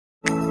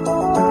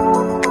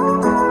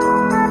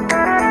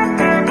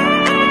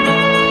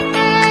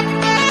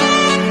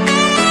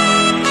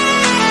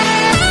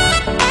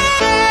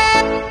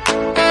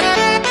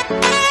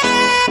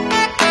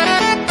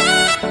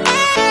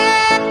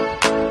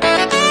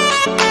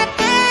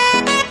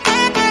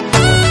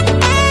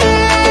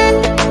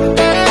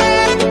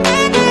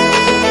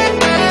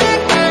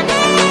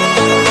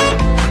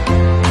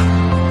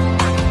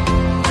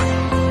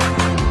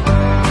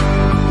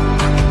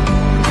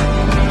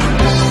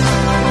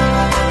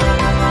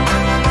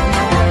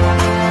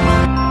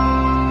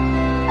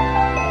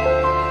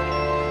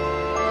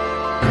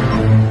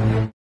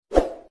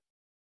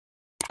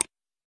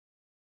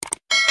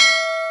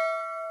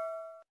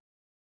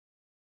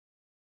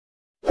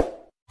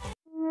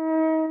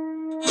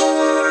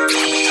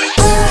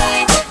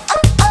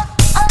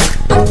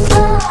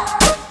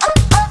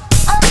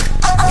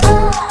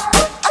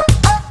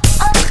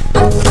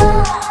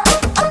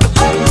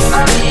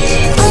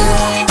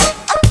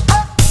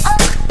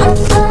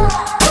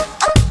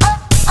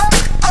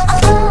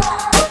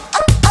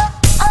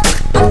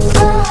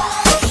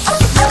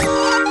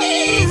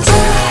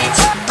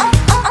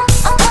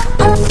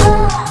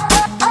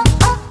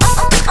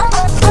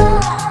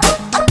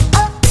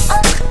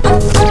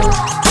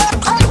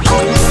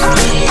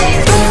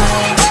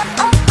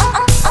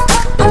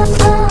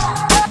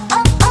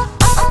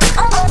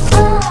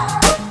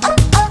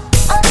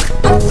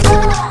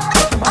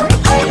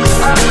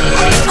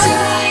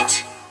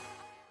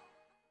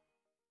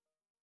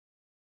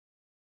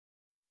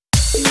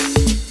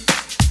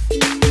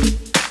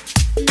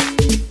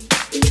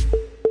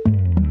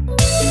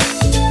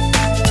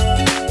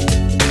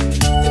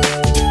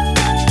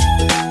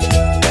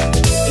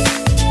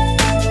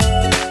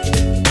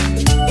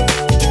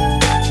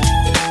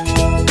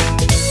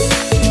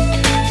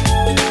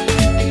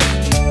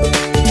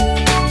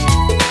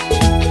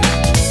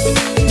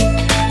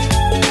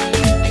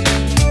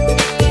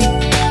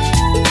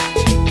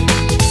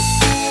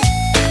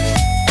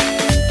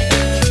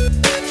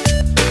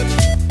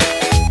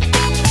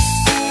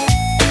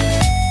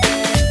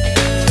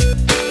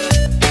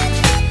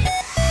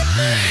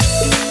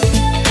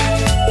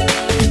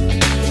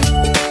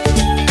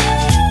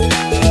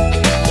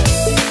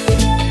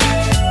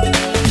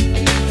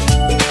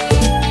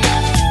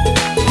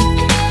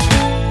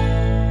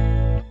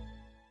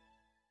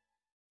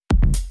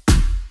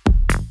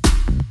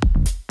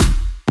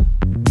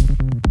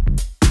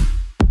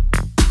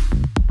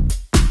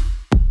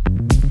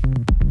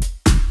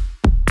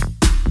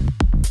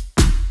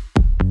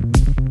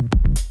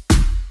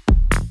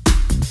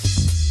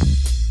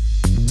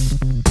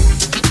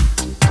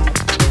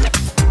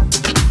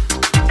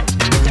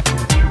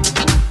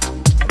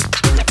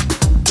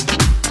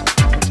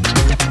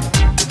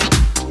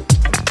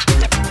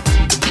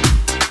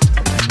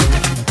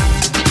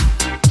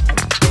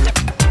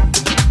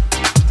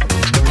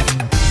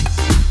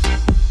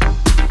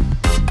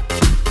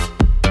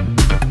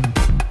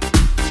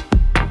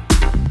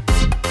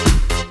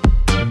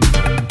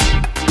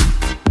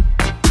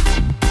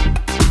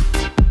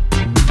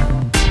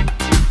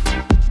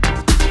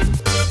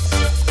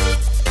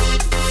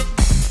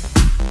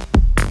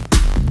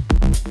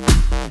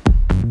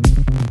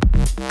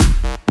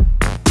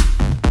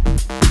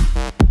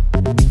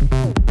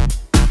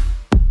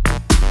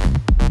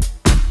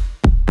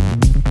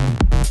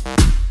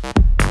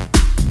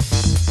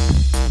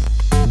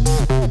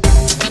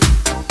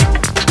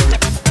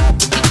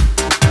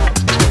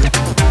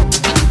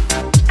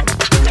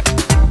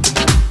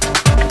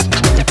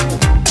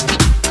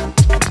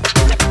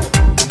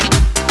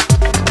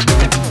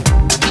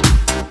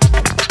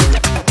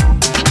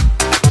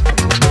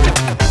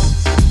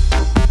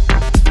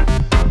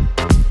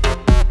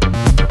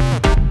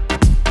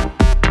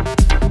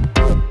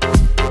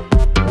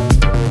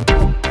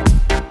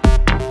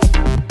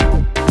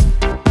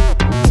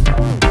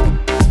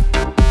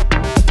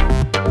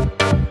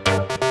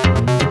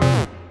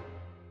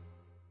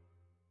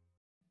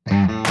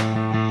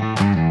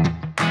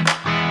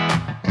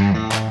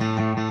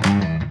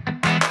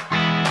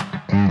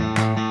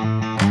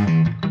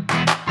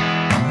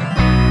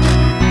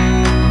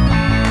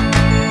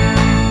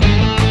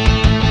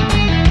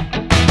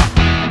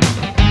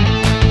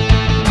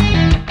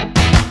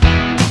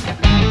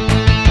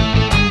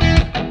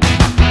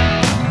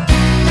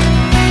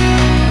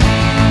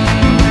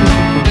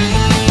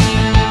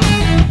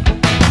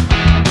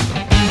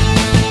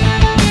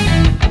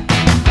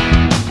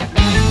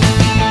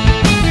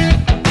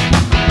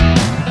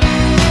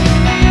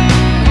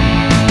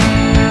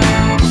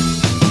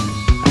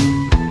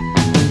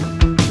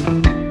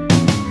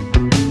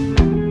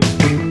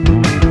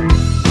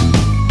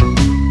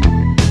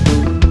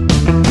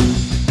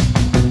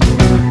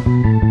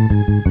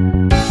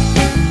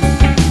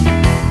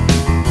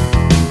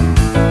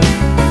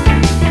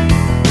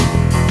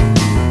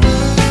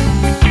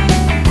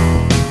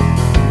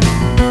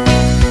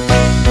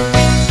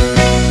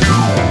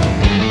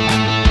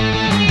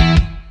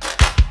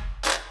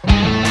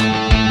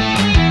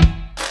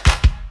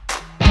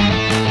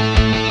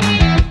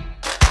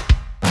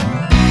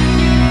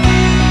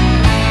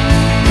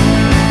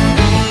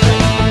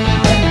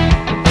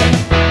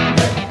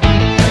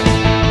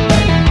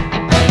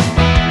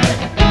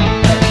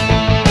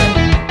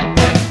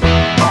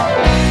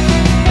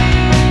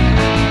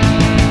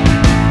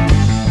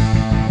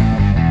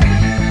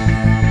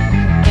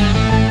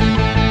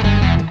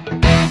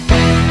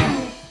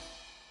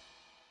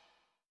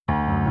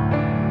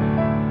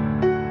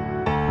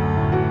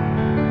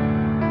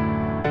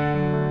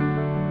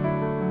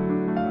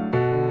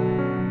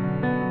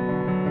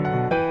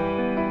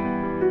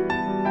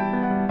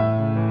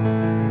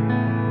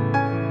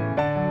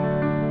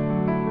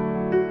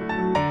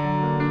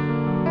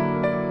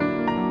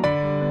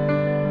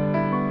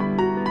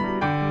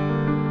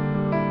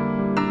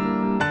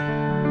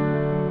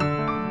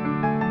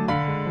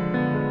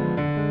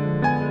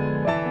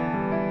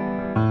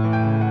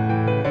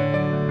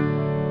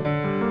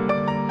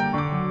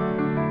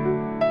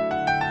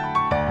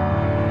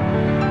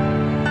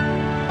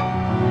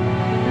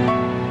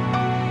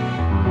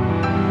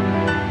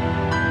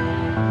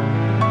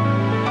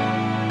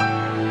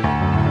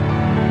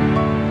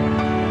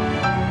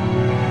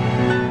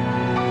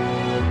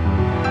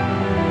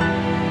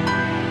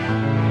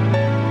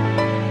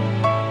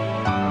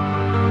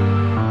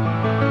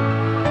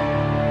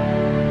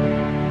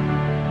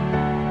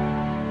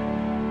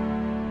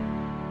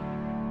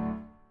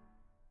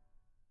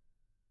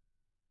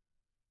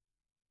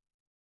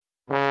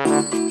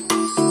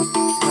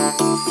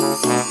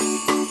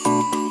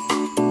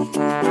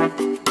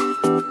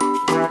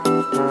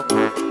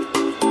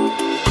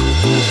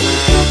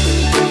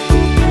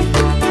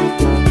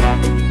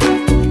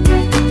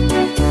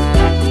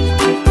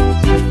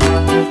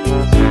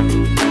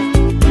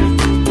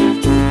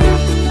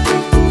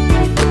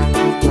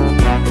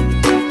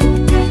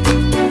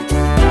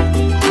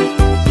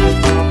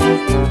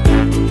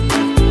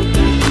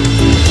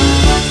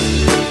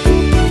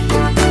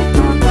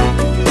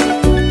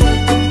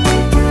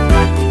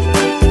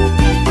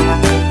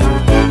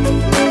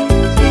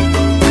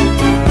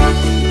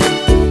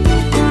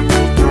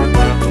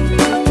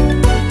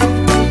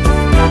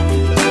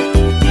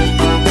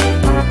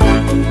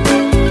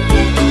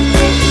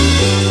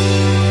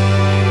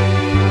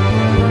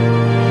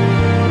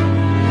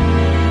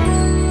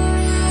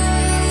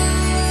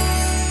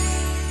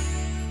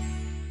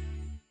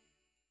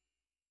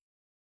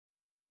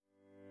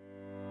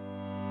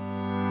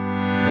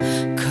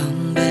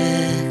Come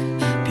back,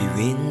 be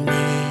with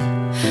me.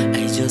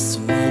 I just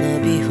wanna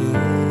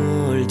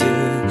behold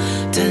you.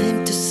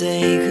 Time to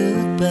say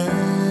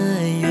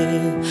goodbye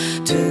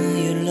to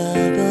your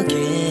love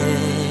again.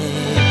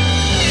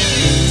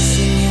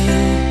 Missing you,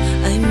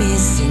 I'm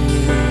missing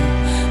you.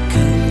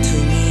 Come to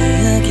me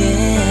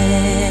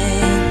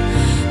again.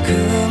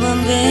 Come on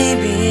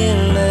baby,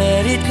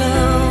 let it go.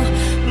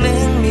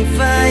 Make me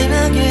fine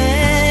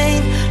again.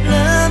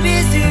 Love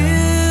is you.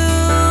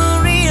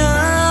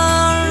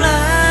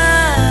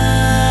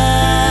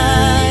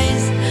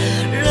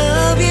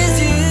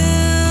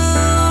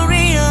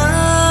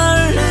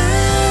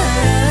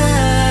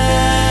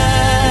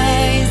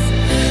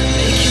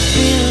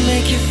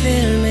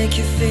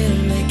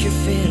 Make you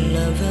feel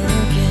love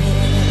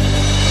again.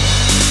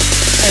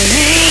 I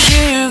need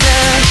you,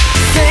 girl.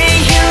 Stay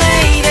here,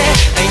 lady.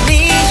 I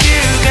need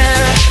you,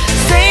 girl.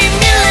 Save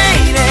me,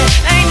 lady.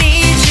 I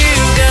need you,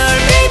 girl.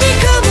 Baby,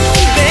 come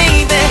on,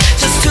 baby.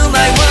 Just to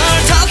my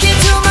world, talking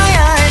to my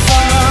eyes.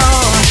 Oh no,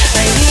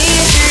 I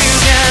need you,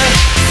 girl.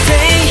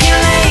 Stay here,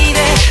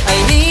 lady. I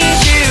need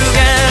you,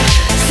 girl.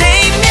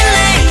 Save me,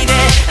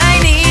 lady. I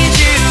need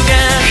you,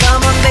 girl.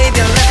 Come on,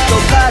 baby, let's go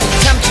party.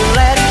 Time to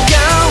let it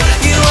go.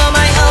 You are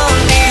my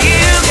only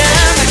you,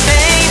 girl, my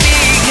baby,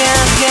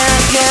 girl, girl,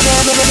 girl,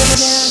 girl, girl,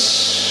 girl.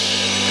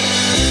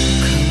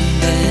 Come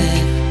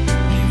back,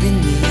 be with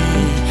me,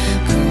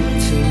 come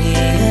to me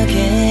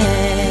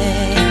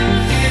again.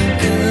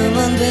 Come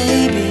on,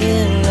 baby,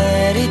 and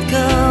let it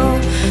go.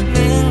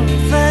 Make me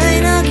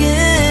fine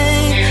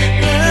again.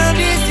 Love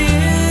is you,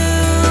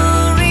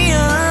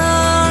 realize.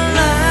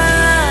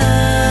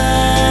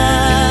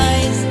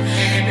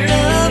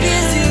 Love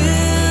is you,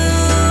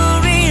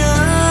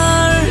 realize.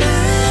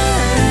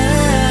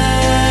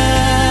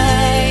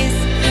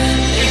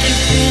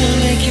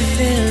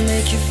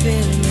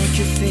 Make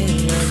you feel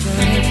love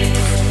again.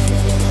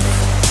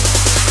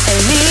 I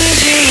need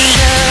you,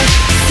 girl.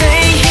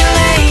 Stay here,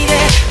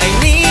 lady. I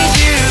need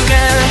you,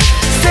 girl.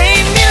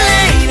 Save me,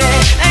 lady.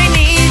 I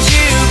need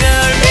you,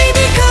 girl.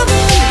 Baby, come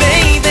on,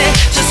 baby.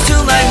 Just to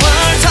my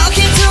world,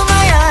 talking to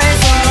my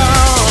eyes. Oh no,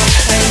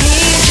 I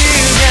need you,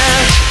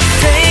 girl.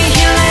 Stay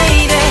here,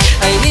 lady.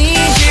 I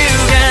need you,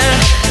 girl.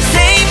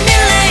 Save me,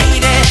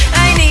 lady.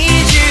 I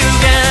need you,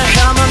 girl.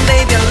 Come on,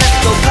 baby, let's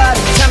go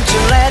party. Time to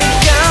let it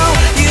go.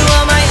 You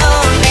are my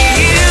only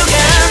you,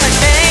 girl, my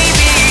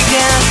baby,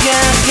 girl,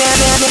 girl, girl,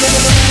 girl,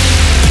 girl.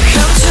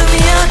 Come to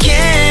me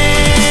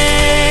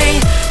again.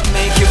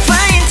 Make you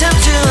find time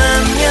to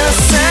I'm your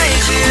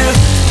side, you.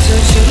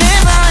 Don't you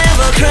never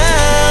ever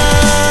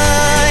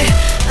cry.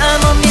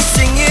 I'm on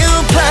missing you.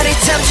 Party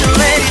time to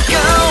let it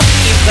go.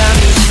 이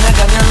밤이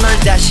지나가면 널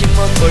다시 못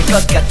볼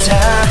것 같아.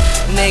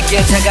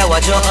 내게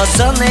다가와줘.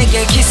 어서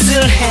내게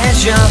키스를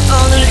해줘.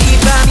 오늘 이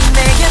밤이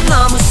내게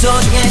너무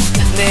소중해.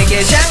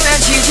 내게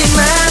장난치지 마.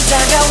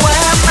 다가와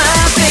my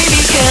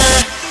baby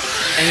girl.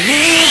 I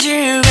need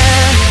you.